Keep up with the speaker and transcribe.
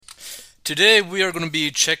Today we are going to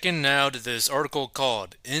be checking out this article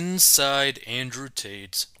called Inside Andrew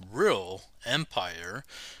Tate's Real Empire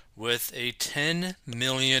with a 10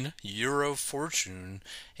 million euro fortune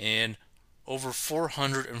and over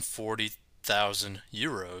 440,000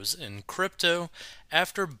 euros in crypto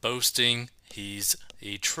after boasting he's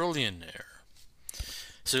a trillionaire.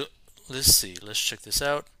 So let's check this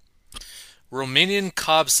out. Romanian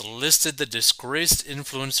cops listed the disgraced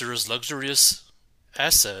influencer's luxurious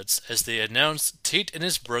assets as they announced Tate and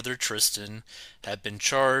his brother Tristan have been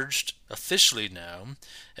charged officially now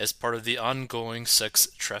as part of the ongoing sex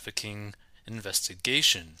trafficking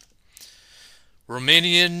investigation.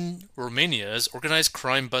 Romania's organized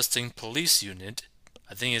crime busting police unit,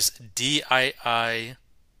 I think it's DIICOT,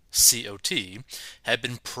 had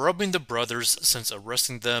been probing the brothers since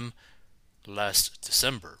arresting them last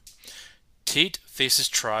December. Tate faces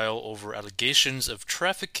trial over allegations of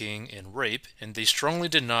trafficking and rape, and they strongly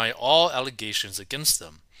deny all allegations against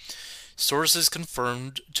them. Sources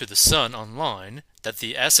confirmed to The Sun online that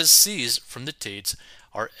the assets seized from the Tates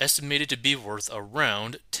are estimated to be worth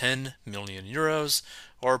around 10 million euros,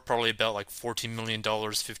 or probably about like $14 million,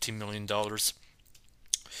 $15 million.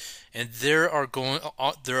 And there are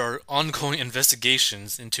ongoing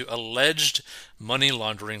investigations into alleged money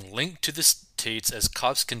laundering linked to the Tates as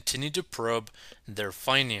cops continue to probe their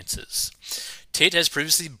finances. Tate has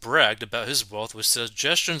previously bragged about his wealth with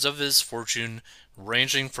suggestions of his fortune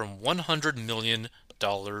ranging from 100 million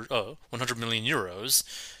euros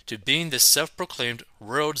to being the self-proclaimed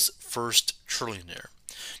world's first trillionaire.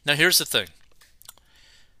 Now here's the thing.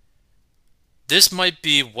 This might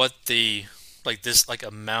be what the this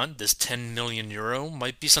amount, this 10 million euro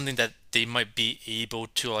might be something that they might be able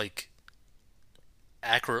to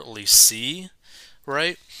accurately see,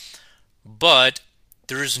 right? But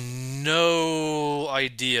there's no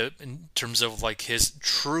idea in terms of his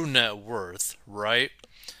true net worth, right?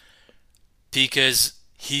 Because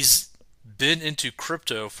he's been into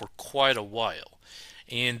crypto for quite a while.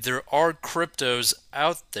 And there are cryptos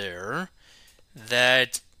out there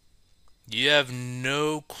that you have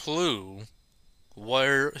no clue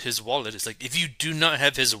where his wallet is. Like, if you do not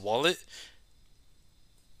have his wallet,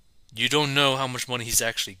 you don't know how much money he's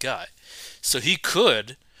actually got. So he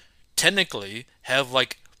could technically have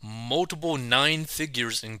multiple nine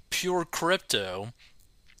figures in pure crypto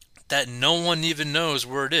that no one even knows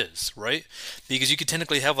where it is, right? Because you could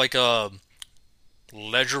technically have a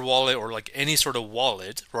ledger wallet or any sort of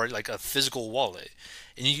wallet, right? Like a physical wallet.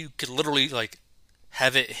 And you could literally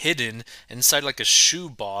have it hidden inside a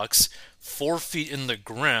shoebox 4 feet in the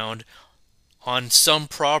ground on some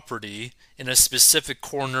property in a specific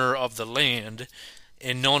corner of the land,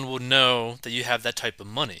 and no one will know that you have that type of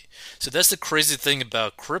money. So that's the crazy thing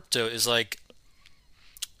about crypto is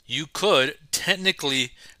you could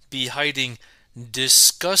technically be hiding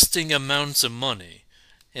disgusting amounts of money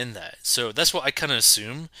in that. So that's what I kind of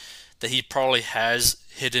assume, that he probably has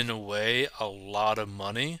hidden away a lot of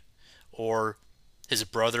money, or his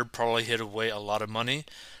brother probably hid away a lot of money,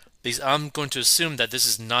 because I'm going to assume that this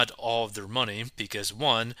is not all of their money, because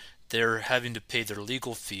one, they're having to pay their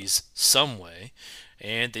legal fees some way,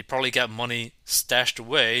 and they probably got money stashed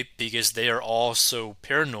away because they are all so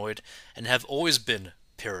paranoid and have always been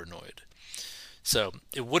paranoid. So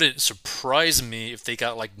it wouldn't surprise me if they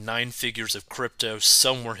got nine figures of crypto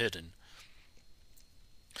somewhere hidden.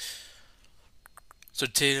 So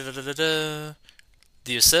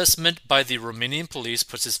the assessment by the Romanian police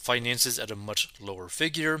puts his finances at a much lower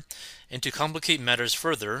figure, and to complicate matters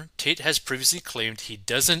further, Tate has previously claimed he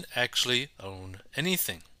doesn't actually own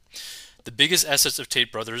anything. The biggest assets of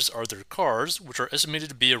Tate brothers are their cars, which are estimated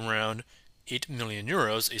to be around 8 million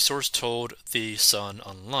euros, a source told The Sun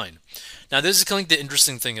online. Now, this is kind of the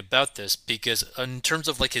interesting thing about this, because in terms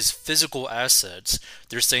of his physical assets,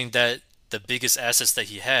 they're saying that the biggest assets that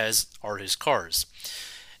he has are his cars.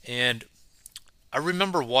 And I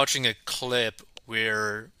remember watching a clip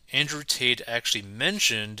where Andrew Tate actually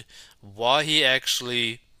mentioned why he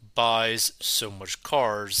actually buys so much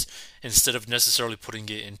cars instead of necessarily putting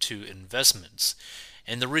it into investments.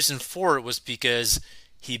 And the reason for it was because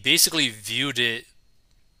he basically viewed it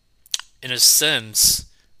in a sense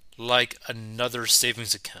like another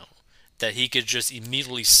savings account that he could just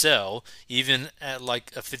immediately sell, even at a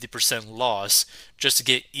 50% loss, just to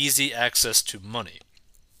get easy access to money.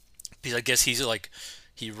 Because I guess he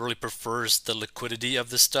really prefers the liquidity of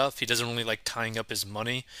this stuff. He doesn't really like tying up his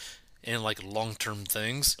money in long-term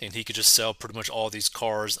things, and he could just sell pretty much all these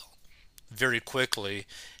cars very quickly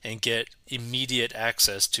and get immediate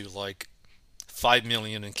access to 5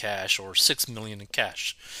 million in cash or 6 million in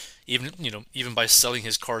cash. Even by selling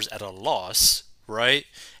his cars at a loss, right?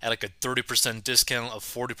 At like a 30% discount, a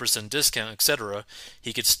 40% discount, etc.,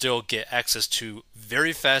 he could still get access to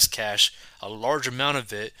very fast cash, a large amount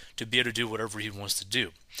of it, to be able to do whatever he wants to do.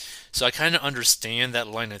 So I kind of understand that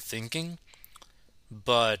line of thinking,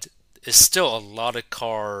 but it's still a lot of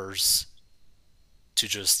cars to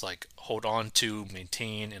just like hold on to,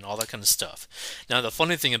 maintain, and all that kind of stuff. Now, the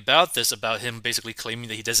funny thing about this, about him basically claiming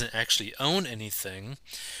that he doesn't actually own anything,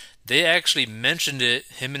 they actually mentioned it,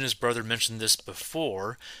 him and his brother mentioned this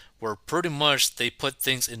before, where pretty much they put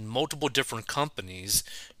things in multiple different companies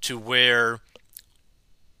to where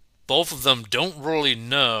both of them don't really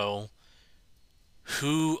know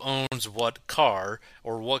who owns what car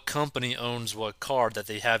or what company owns what car that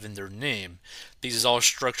they have in their name. These is all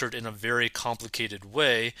structured in a very complicated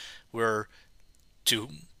way where to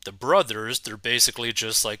the brothers, they're basically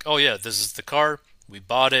just like, oh yeah, this is the car, we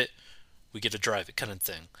bought it, we get to drive it kind of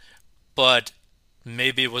thing. But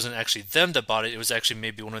maybe it wasn't actually them that bought it, it was actually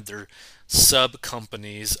maybe one of their sub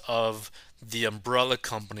companies of the umbrella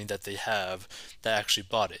company that they have that actually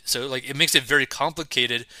bought it. So like it makes it very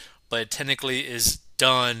complicated, but it technically is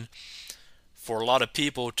done for a lot of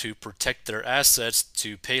people to protect their assets,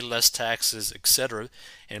 to pay less taxes, etc.,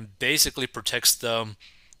 and basically protects them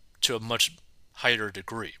to a much higher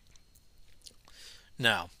degree.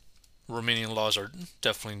 Now, Romanian laws are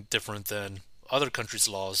definitely different than other countries'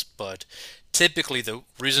 laws, but typically the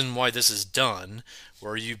reason why this is done,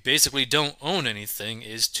 where you basically don't own anything,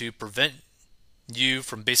 is to prevent you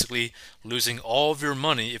from basically losing all of your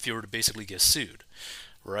money if you were to basically get sued,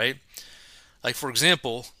 right? Like, for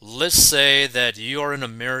example, let's say that you are in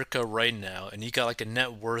America right now and you got like a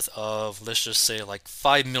net worth of, let's just say, like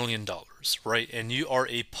 $5 million, right? And you are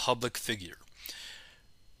a public figure.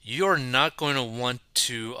 You are not going to want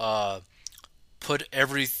to put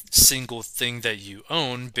every single thing that you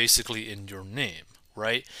own basically in your name,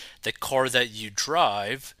 right? The car that you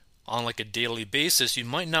drive on like a daily basis, you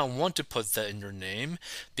might not want to put that in your name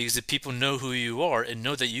because if people know who you are and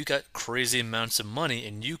know that you got crazy amounts of money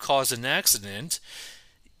and you cause an accident,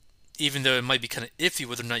 even though it might be kind of iffy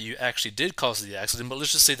whether or not you actually did cause the accident, but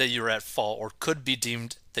let's just say that you're at fault or could be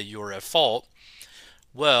deemed that you're at fault,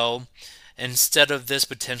 well, instead of this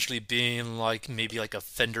potentially being like maybe like a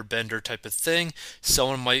fender bender type of thing,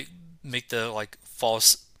 someone might make the like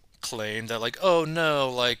false claim that like, oh no,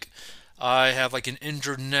 like I have like an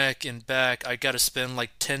injured neck and back, I gotta spend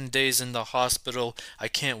like 10 days in the hospital, I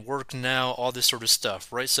can't work now, all this sort of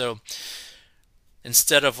stuff, right? So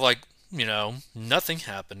instead of like, nothing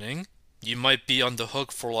happening, you might be on the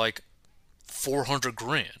hook for like 400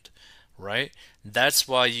 grand, right? That's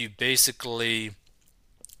why you basically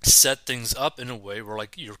set things up in a way where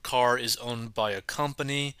like your car is owned by a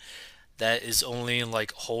company that is only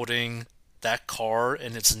like holding that car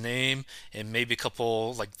in its name and maybe a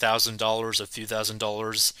couple like $1,000, a few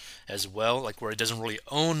 $1,000s as well, like where it doesn't really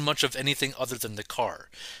own much of anything other than the car,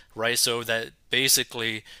 right? So that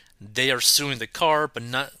basically they are suing the car but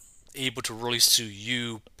not able to really sue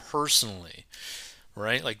you personally,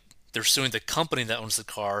 right? Like they're suing the company that owns the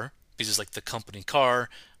car because it's like the company car,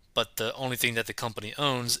 but the only thing that the company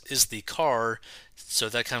owns is the car. So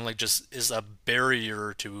that kind of like just is a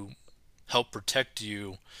barrier to help protect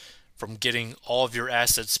you from getting all of your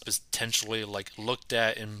assets potentially like looked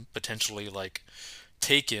at and potentially like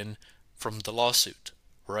taken from the lawsuit,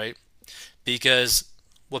 right? Because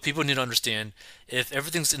what people need to understand, if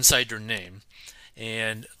everything's inside your name,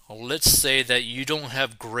 and let's say that you don't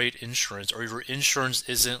have great insurance or your insurance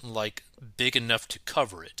isn't like big enough to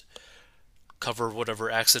cover whatever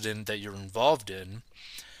accident that you're involved in,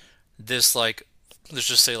 this like let's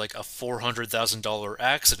just say like a $400,000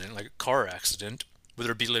 accident, like a car accident,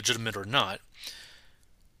 whether it be legitimate or not,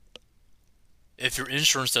 if your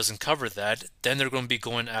insurance doesn't cover that, then they're going to be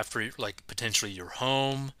going after like potentially your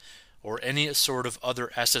home or any sort of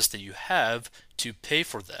other assets that you have to pay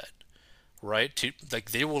for that, right? To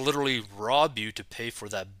like they will literally rob you to pay for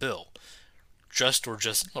that bill, just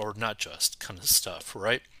or not just kind of stuff,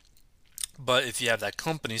 right? But if you have that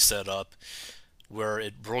company set up where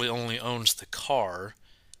it really only owns the car,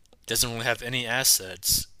 doesn't really have any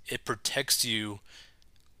assets, it protects you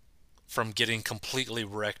from getting completely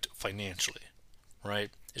wrecked financially, right?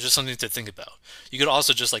 It's just something to think about. You could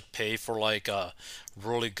also just like pay for like a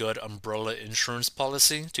really good umbrella insurance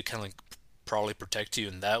policy to kind of like probably protect you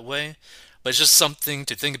in that way. But it's just something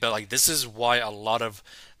to think about. Like this is why a lot of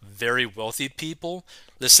very wealthy people,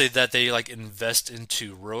 let's say that they like invest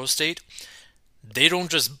into real estate, They don't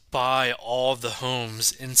just buy all the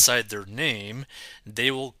homes inside their name. They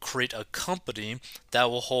will create a company that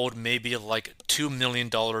will hold maybe like $2 million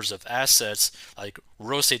of assets, like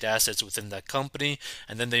real estate assets within that company,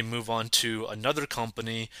 and then they move on to another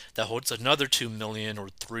company that holds another 2 million or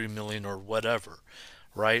 3 million or whatever,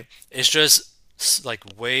 right? It's just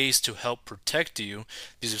like ways to help protect you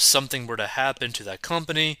because if something were to happen to that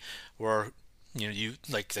company or you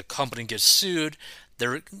like the company gets sued,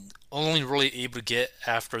 they're only really able to get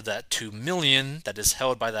after that 2 million that is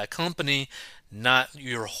held by that company, not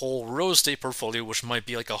your whole real estate portfolio, which might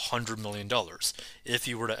be like $100 million if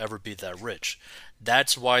you were to ever be that rich.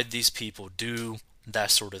 That's why these people do that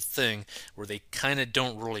sort of thing where they kind of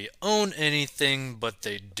don't really own anything, but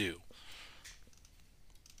they do.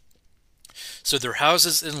 So their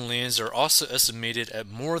houses and lands are also estimated at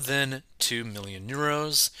more than 2 million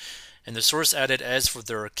euros. And the source added, as for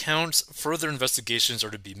their accounts, further investigations are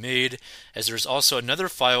to be made, as there is also another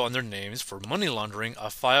file on their names for money laundering, a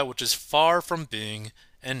file which is far from being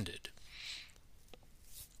ended.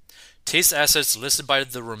 Tate's assets listed by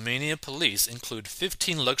the Romania police include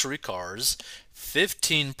 15 luxury cars,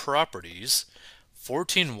 15 properties,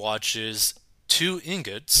 14 watches, 2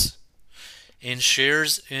 ingots, and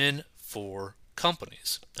shares in 4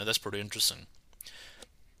 companies. Now that's pretty interesting.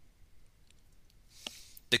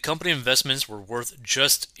 The company investments were worth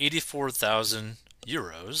just 84,000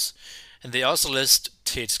 euros, and they also list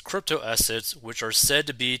Tate's crypto assets, which are said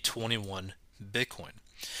to be 21 Bitcoin.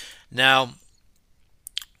 Now,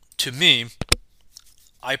 to me,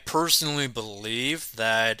 I personally believe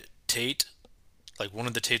that Tate, like one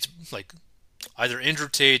of the Tates, like either Andrew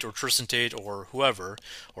Tate or Tristan Tate or whoever,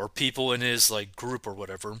 or people in his like group or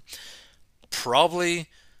whatever, probably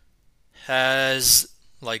has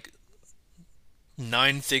like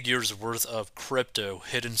 9 figures worth of crypto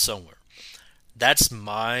hidden somewhere. That's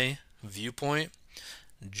my viewpoint.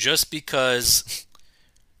 Just because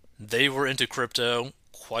they were into crypto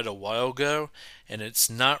quite a while ago, and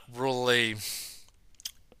it's not really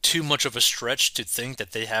too much of a stretch to think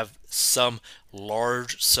that they have some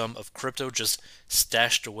large sum of crypto just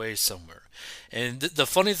stashed away somewhere. And the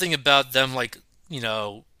funny thing about them, like,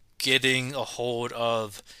 getting a hold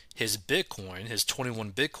of his Bitcoin, his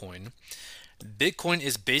 21 Bitcoin, Bitcoin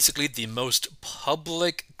is basically the most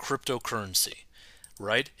public cryptocurrency,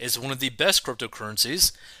 right? It's one of the best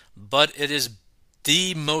cryptocurrencies, but it is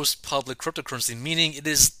the most public cryptocurrency, meaning it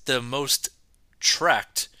is the most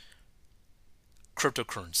tracked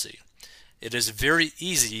cryptocurrency. It is very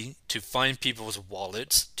easy to find people's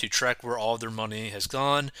wallets, to track where all their money has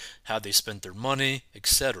gone, how they spent their money,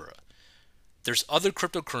 etc. There's other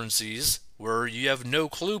cryptocurrencies where you have no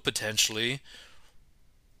clue potentially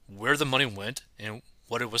where the money went and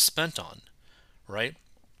what it was spent on, right?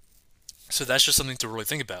 So that's just something to really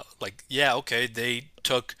think about. Like, yeah, okay, they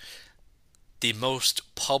took the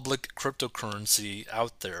most public cryptocurrency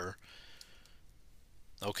out there,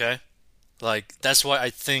 okay? Like, that's why I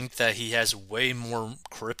think that he has way more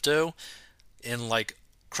crypto in like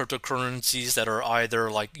cryptocurrencies that are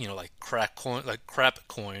either like, like like crap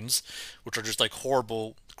coins, which are just like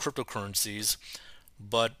horrible cryptocurrencies,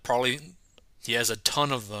 but probably he has a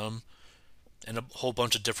ton of them in a whole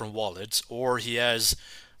bunch of different wallets, or he has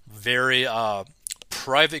very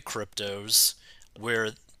private cryptos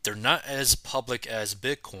where they're not as public as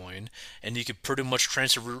Bitcoin, and you could pretty much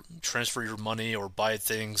transfer your money or buy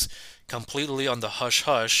things completely on the hush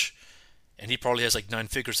hush, and he probably has like 9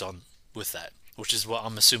 figures on with that, which is what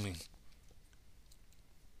I'm assuming.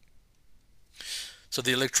 So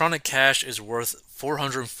the electronic cash is worth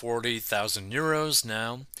 440,000 euros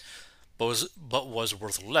now, but was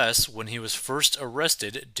worth less when he was first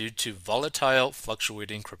arrested due to volatile,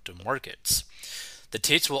 fluctuating crypto markets. The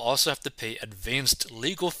Tates will also have to pay advanced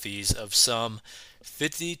legal fees of some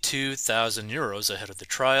 52,000 euros ahead of the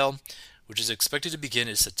trial, which is expected to begin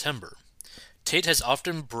in September. Tate has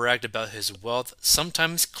often bragged about his wealth,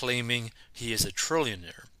 sometimes claiming he is a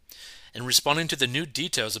trillionaire. In responding to the new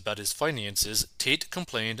details about his finances, Tate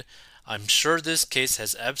complained, "I'm sure this case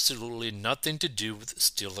has absolutely nothing to do with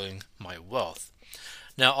stealing my wealth."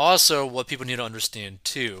 Now, also, what people need to understand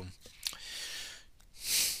too,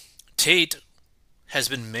 Tate has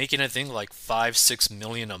been making, I think, like 5, 6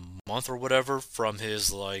 million a month or whatever from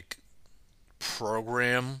his like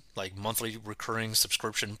program, like monthly recurring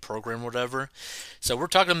subscription program, whatever. So we're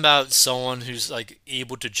talking about someone who's like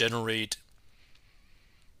able to generate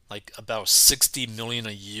like about 60 million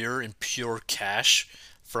a year in pure cash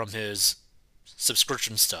from his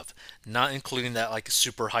subscription stuff, not including that like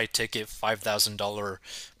super high ticket $5,000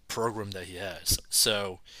 program that he has.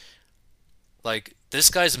 So like this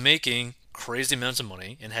guy's making crazy amounts of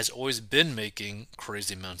money and has always been making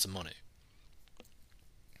crazy amounts of money.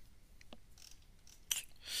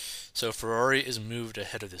 So Ferrari is moved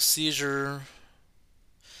ahead of the seizure.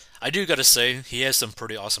 I do gotta say, he has some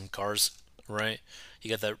pretty awesome cars, right? You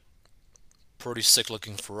got that pretty sick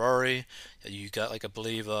looking Ferrari. You got, like, I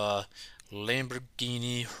believe,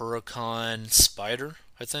 Lamborghini Huracan Spider,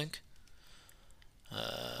 I think.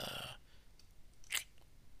 I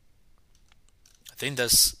think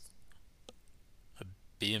that's a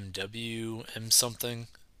BMW M something.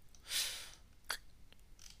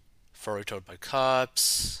 Ferrari towed by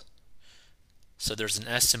cops. So there's an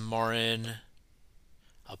Aston Martin,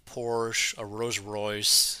 a Porsche, a Rolls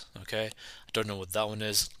Royce. Okay, I don't know what that one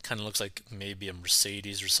is. Kind of looks like maybe a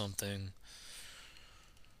Mercedes or something.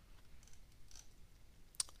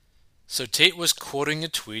 So Tate was quoting a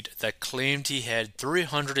tweet that claimed he had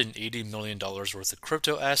 $380 million worth of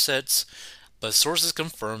crypto assets, but sources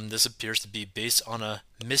confirm this appears to be based on a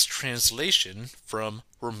mistranslation from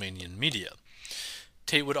Romanian media.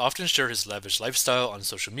 Tate would often share his lavish lifestyle on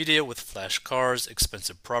social media with flash cars,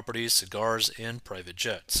 expensive properties, cigars, and private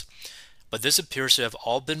jets. But this appears to have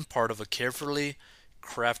all been part of a carefully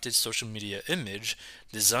crafted social media image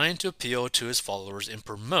designed to appeal to his followers and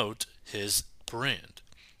promote his brand.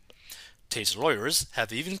 Tate's lawyers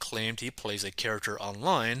have even claimed he plays a character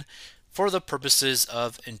online for the purposes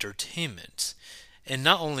of entertainment. And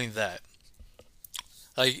not only that,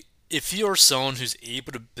 like, if you're someone who's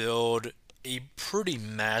able to build a pretty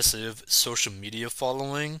massive social media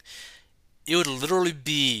following, it would literally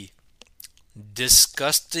be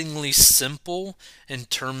disgustingly simple in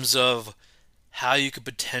terms of how you could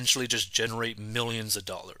potentially just generate millions of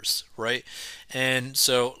dollars, right? And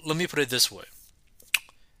so let me put it this way.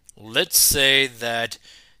 Let's say that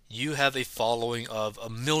you have a following of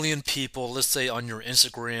 1 million people, let's say on your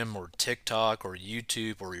Instagram or TikTok or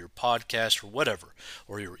YouTube or your podcast or whatever,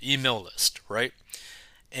 or your email list, right?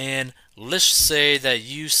 And let's say that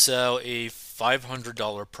you sell a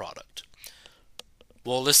 $500 product.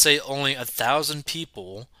 Well, let's say only 1,000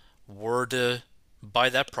 people were to buy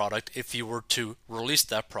that product if you were to release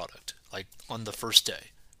that product, like on the first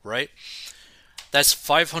day, right? That's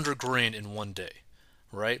 500 grand in one day,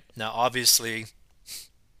 right? Now, obviously,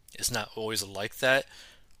 it's not always like that,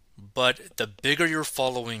 but the bigger your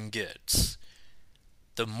following gets,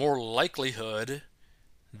 the more likelihood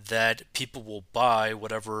that people will buy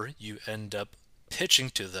whatever you end up pitching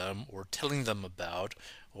to them or telling them about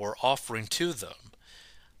or offering to them.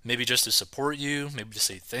 Maybe just to support you, maybe to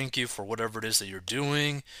say thank you for whatever it is that you're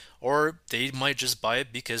doing, or they might just buy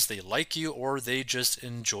it because they like you or they just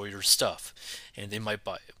enjoy your stuff and they might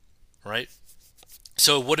buy it, right?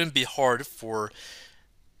 So it wouldn't be hard for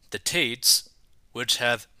the Tates, which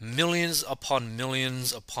have millions upon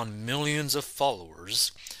millions upon millions of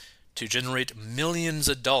followers, to generate millions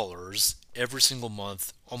of dollars every single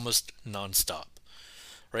month, almost nonstop.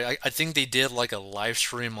 Right? I think they did like a live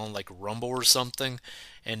stream on like Rumble or something,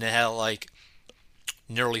 and they had like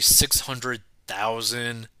nearly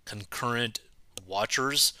 600,000 concurrent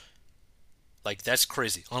watchers. Like, that's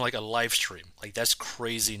crazy on like a live stream. Like, that's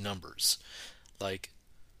crazy numbers. Like,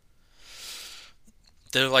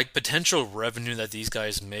 the like potential revenue that these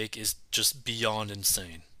guys make is just beyond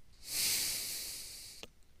insane.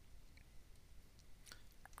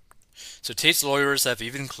 So Tate's lawyers have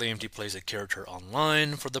even claimed he plays a character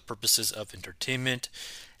online for the purposes of entertainment,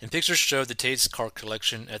 and pictures show the Tate's car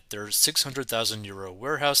collection at their €600,000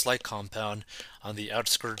 warehouse-like compound on the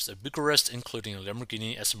outskirts of Bucharest, including a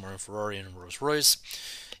Lamborghini, Aston Martin, Ferrari, and Rolls Royce.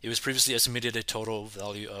 It was previously estimated a total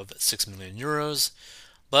value of €6 million,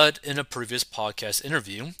 but in a previous podcast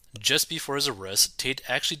interview, just before his arrest, Tate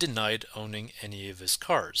actually denied owning any of his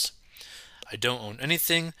cars. I don't own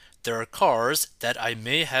anything. There are cars that I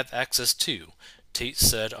may have access to, Tate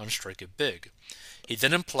said on Strike It Big. He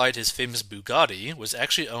then implied his famous Bugatti was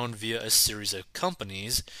actually owned via a series of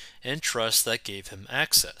companies and trusts that gave him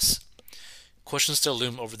access. Questions still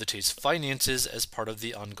loom over the Tate's finances as part of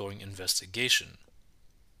the ongoing investigation.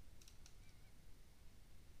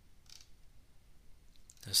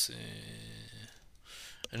 Let's see.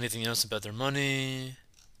 Anything else about their money?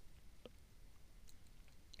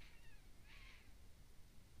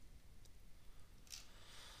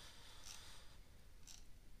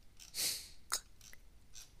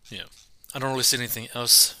 Yeah. I don't really see anything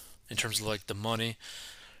else in terms of like the money.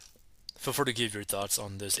 Feel free to give your thoughts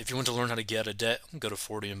on this. If you want to learn how to get out of debt, go to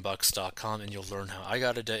 40inbucks.com and you'll learn how I got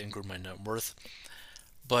out of debt and grew my net worth.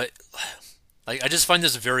 But like, I just find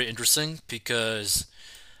this very interesting because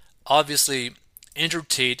obviously Andrew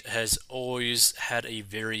Tate has always had a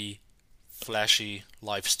very flashy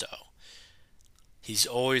lifestyle. He's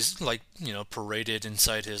always like, paraded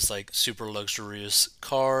inside his like super luxurious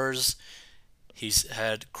cars. He's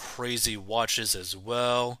had crazy watches as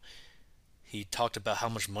well. He talked about how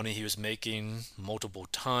much money he was making multiple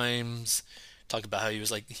times. Talked about how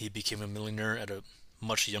he became a millionaire at a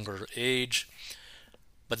much younger age.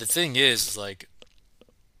 But the thing is like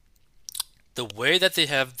the way that they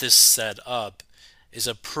have this set up is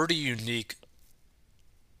a pretty unique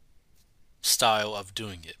style of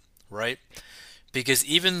doing it, right? Because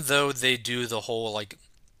even though they do the whole like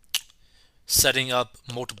setting up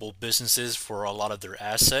multiple businesses for a lot of their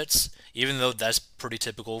assets, even though that's pretty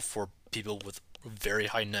typical for people with very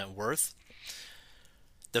high net worth,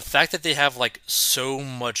 the fact that they have like so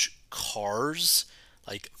much cars,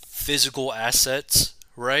 like physical assets,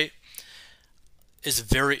 right, is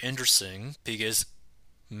very interesting because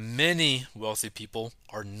many wealthy people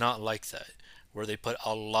are not like that, where they put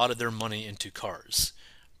a lot of their money into cars.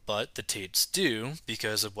 But the Tates do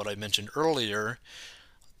because of what I mentioned earlier.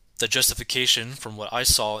 The justification from what I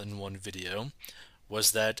saw in one video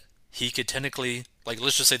was that he could technically, like,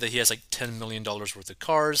 let's just say that he has like $10 million worth of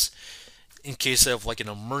cars. In case of like an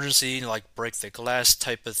emergency, like break the glass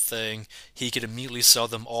type of thing, he could immediately sell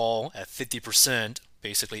them all at 50%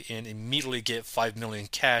 basically and immediately get 5 million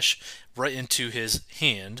cash right into his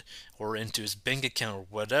hand or into his bank account or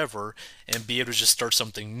whatever and be able to just start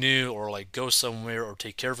something new or like go somewhere or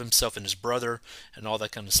take care of himself and his brother and all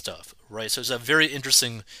that kind of stuff, right? So it's a very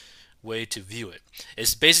interesting way to view it.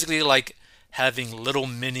 It's basically like having little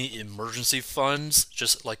mini emergency funds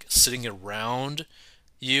just like sitting around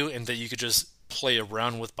you and that you could just play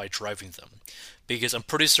around with by driving them. Because I'm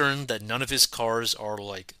pretty certain that none of his cars are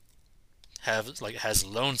like have like has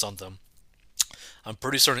loans on them. I'm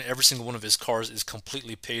pretty certain every single one of his cars is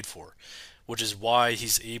completely paid for, which is why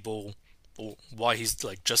why he's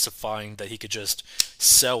like justifying that he could just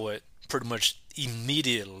sell it pretty much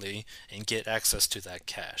immediately and get access to that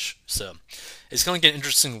cash. So it's kind of like an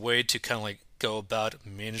interesting way to kind of like go about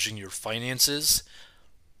managing your finances.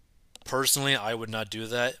 Personally, I would not do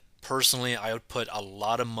that. Personally, I would put a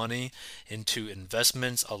lot of money into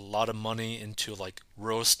investments, a lot of money into like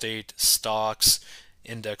real estate, stocks,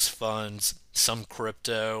 index funds, some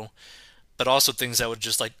crypto, but also things that would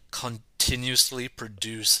just like continuously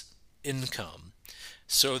produce income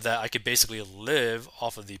so that I could basically live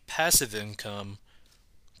off of the passive income,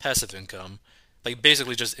 like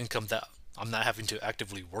basically just income that I'm not having to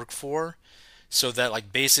actively work for, so that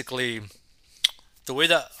like basically the way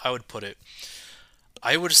that I would put it,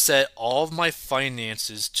 I would set all of my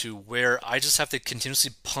finances to where I just have to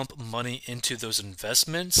continuously pump money into those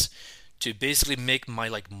investments to basically make my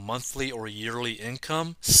like monthly or yearly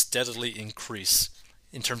income steadily increase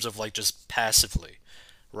in terms of like just passively,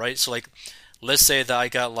 right? So like let's say that I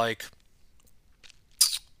got like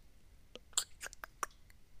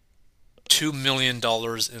 $2 million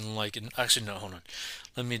in like actually no, hold on.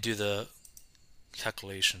 Let me do the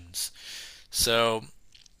calculations. So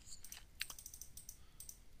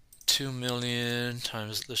 2 million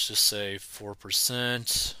times, let's just say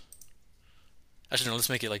 4%. Actually, no, let's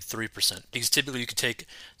make it like 3%. Because typically you could take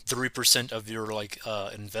 3% of your like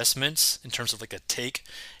investments in terms of like a take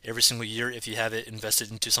every single year if you have it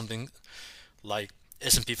invested into something like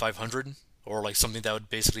S&P 500 or like something that would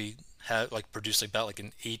basically have like produce like about like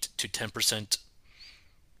an 8 to 10%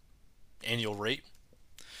 annual rate.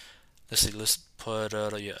 Let's see, let's put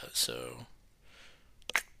yeah, so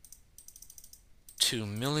 2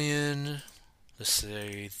 million, let's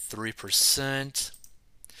say 3%.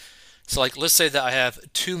 So like let's say that I have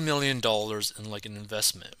 $2 million in like an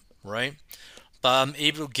investment, right? But I'm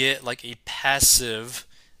able to get like a passive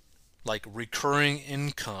like recurring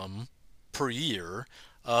income per year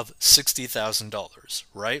of $60,000,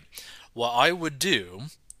 right? What I would do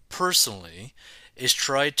personally is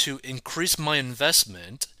try to increase my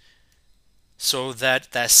investment so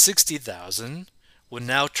that that 60,000 would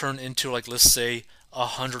now turn into like let's say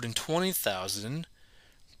 120,000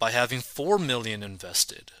 by having 4 million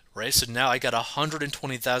invested, right? So now I got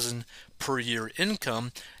 120,000 per year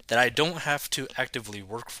income that I don't have to actively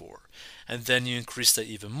work for. And then you increase that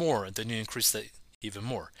even more, and then you increase that even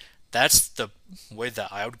more. That's the way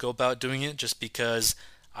that I would go about doing it just because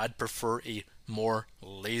I'd prefer a more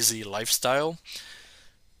lazy lifestyle.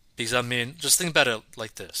 Because I mean, just think about it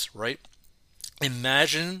like this, right?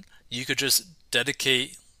 Imagine you could just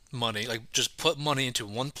dedicate money, like just put money into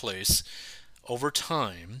one place over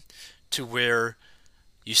time to where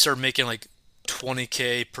you start making like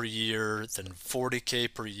 20K per year, then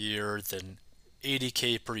 40K per year, then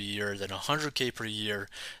 80K per year, then 100K per year,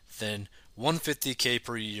 then 150K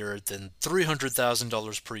per year, then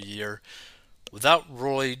 $300,000 per year without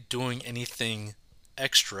really doing anything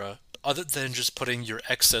extra other than just putting your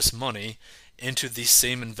excess money into the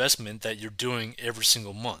same investment that you're doing every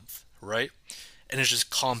single month, right? And it's just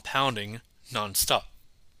compounding nonstop.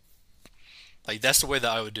 Like that's the way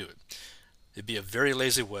that I would do it. It'd be a very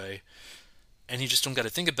lazy way, and you just don't got to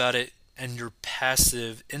think about it. And your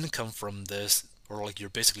passive income from this, or like your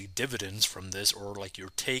basically dividends from this, or like your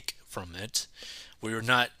take from it, where you're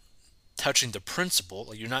not touching the principal,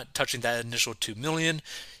 like you're not touching that initial 2 million,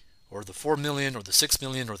 or the 4 million, or the 6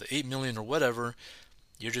 million, or the 8 million, or whatever.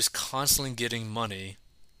 You're just constantly getting money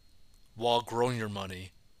while growing your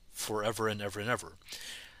money forever and ever and ever.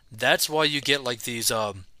 That's why you get like these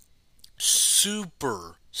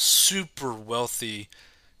super super wealthy,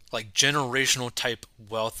 like generational type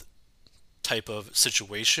wealth type of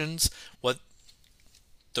situations. What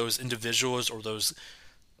those individuals or those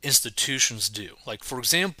institutions do, like for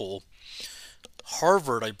example,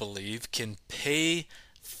 Harvard, I believe, can pay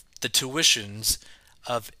the tuitions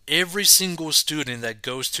of every single student that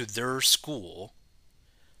goes to their school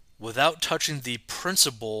without touching the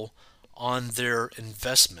principal on their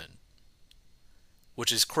investment,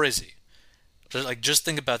 which is crazy. Just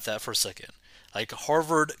think about that for a second. Like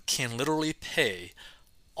Harvard can literally pay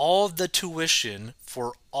all the tuition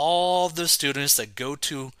for all the students that go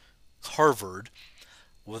to Harvard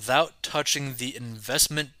without touching the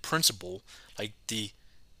investment principal, like the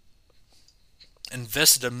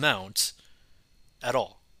invested amount at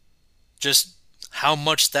all. Just how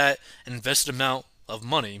much that invested amount of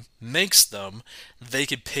money makes them, they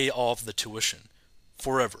could pay off the tuition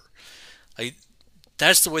forever. Like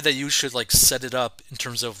that's the way that you should like set it up in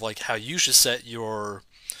terms of like how you should set your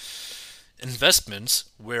investments,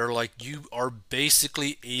 where like you are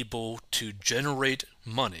basically able to generate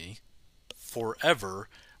money forever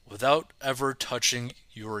without ever touching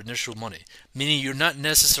your initial money. Meaning you're not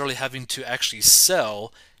necessarily having to actually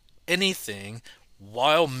sell anything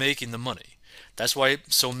while making the money. That's why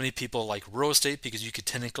so many people like real estate, because you could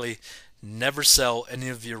technically never sell any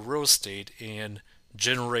of your real estate and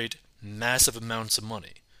generate massive amounts of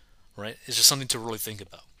money, right? It's just something to really think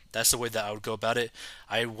about. That's the way that I would go about it.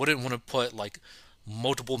 I wouldn't want to put like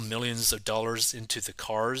multiple millions of dollars into the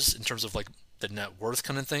cars in terms of like the net worth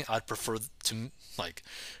kind of thing. I'd prefer to like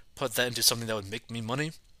put that into something that would make me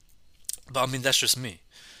money. But I mean, that's just me.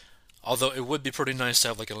 Although it would be pretty nice to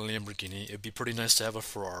have like a Lamborghini, it'd be pretty nice to have a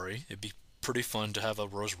Ferrari, it'd be pretty fun to have a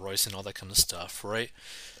Rolls Royce and all that kind of stuff, right?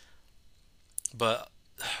 But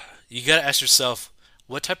you gotta ask yourself,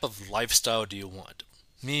 what type of lifestyle do you want?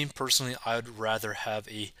 Me personally, I'd rather have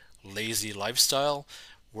a lazy lifestyle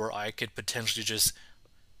where I could potentially just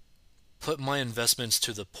put my investments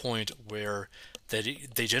to the point where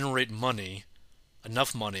they generate money,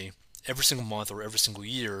 enough money, every single month or every single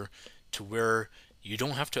year to where you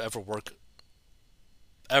don't have to ever work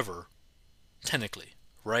ever, technically,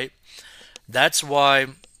 right? That's why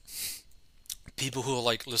people who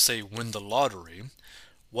like, let's say, win the lottery,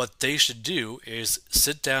 what they should do is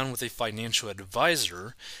sit down with a financial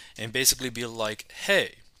advisor and basically be like,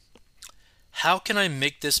 hey, how can I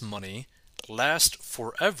make this money last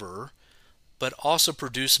forever, but also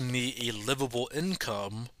produce me a livable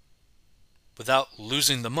income without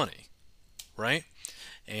losing the money, right?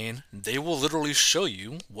 And they will literally show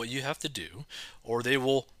you what you have to do, or they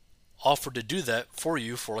will offer to do that for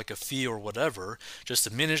you for like a fee or whatever, just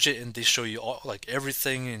to manage it, and they show you all, like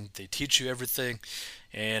everything, and they teach you everything,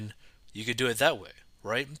 and you could do it that way,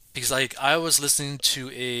 right? Because like I was listening to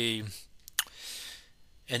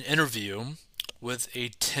an interview with a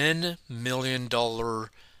 $10 million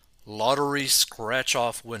lottery scratch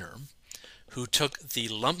off winner who took the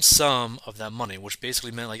lump sum of that money, which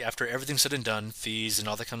basically meant like after everything's said and done, fees and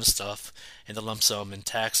all that kind of stuff, and the lump sum and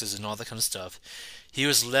taxes and all that kind of stuff, he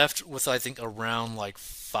was left with I think around like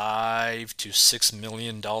 $5 to $6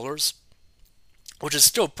 million, which is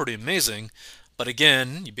still pretty amazing. But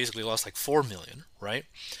again, you basically lost like 4 million, right?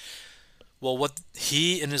 Well, what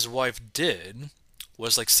he and his wife did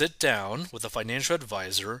was like sit down with a financial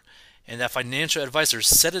advisor, and that financial advisor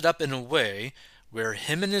set it up in a way where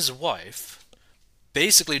him and his wife,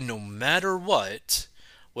 basically no matter what,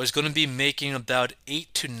 was going to be making about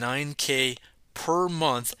 8 to 9K per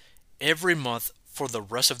month every month for the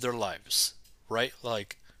rest of their lives, right?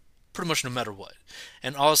 Like pretty much no matter what.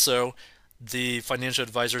 And also, the financial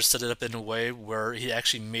advisor set it up in a way where he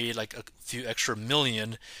actually made like a few extra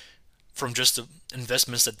million from just the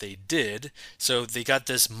investments that they did. So they got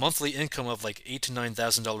this monthly income of like $8 to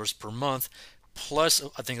 $9,000 per month, plus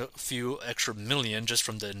I think a few extra million just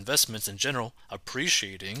from the investments in general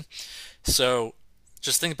appreciating. So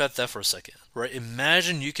just think about that for a second, right?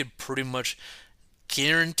 Imagine you could pretty much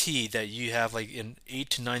guarantee that you have like an $8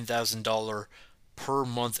 to $9,000 per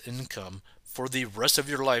month income for the rest of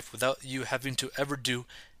your life without you having to ever do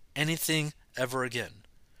anything ever again.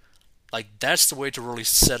 Like, that's the way to really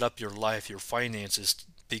set up your life, your finances,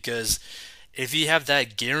 because if you have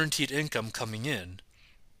that guaranteed income coming in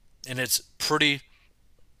and it's pretty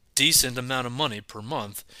decent amount of money per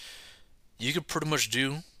month, you can pretty much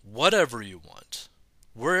do whatever you want,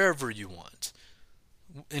 wherever you want,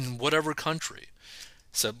 in whatever country.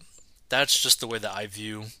 So that's just the way that I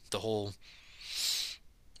view the whole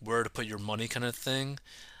where to put your money kind of thing.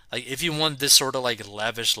 Like, if you want this sort of like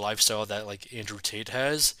lavish lifestyle that like Andrew Tate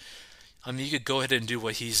has, I mean, you could go ahead and do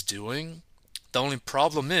what he's doing. The only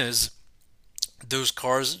problem is those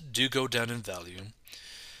cars do go down in value.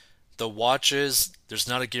 The watches, there's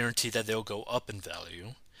not a guarantee that they'll go up in value.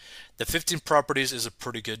 The 15 properties is a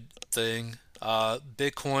pretty good thing.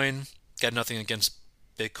 Bitcoin, got nothing against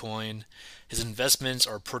Bitcoin. His investments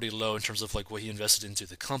are pretty low in terms of like what he invested into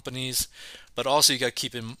the companies. But also you got to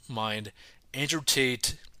keep in mind Andrew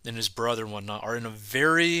Tate and his brother and whatnot are in a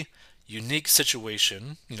very unique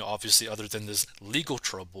situation, obviously other than this legal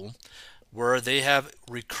trouble, where they have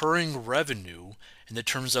recurring revenue in the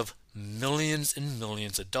terms of millions and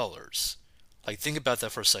millions of dollars. Like, think about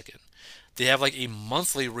that for a second. They have like a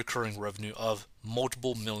monthly recurring revenue of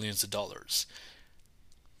multiple millions of dollars.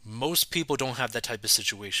 Most people don't have that type of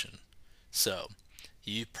situation. So,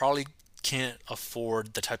 you probably can't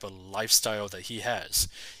afford the type of lifestyle that he has.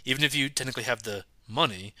 Even if you technically have the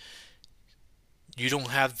money, you don't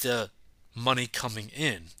have the money coming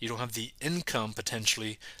in. You don't have the income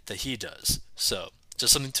potentially that he does. So,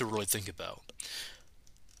 just something to really think about.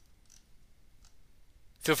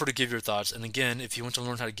 Feel free to give your thoughts. And again, if you want to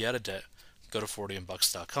learn how to get out of debt, go to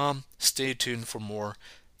 40inbucks.com. Stay tuned for more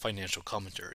financial commentary.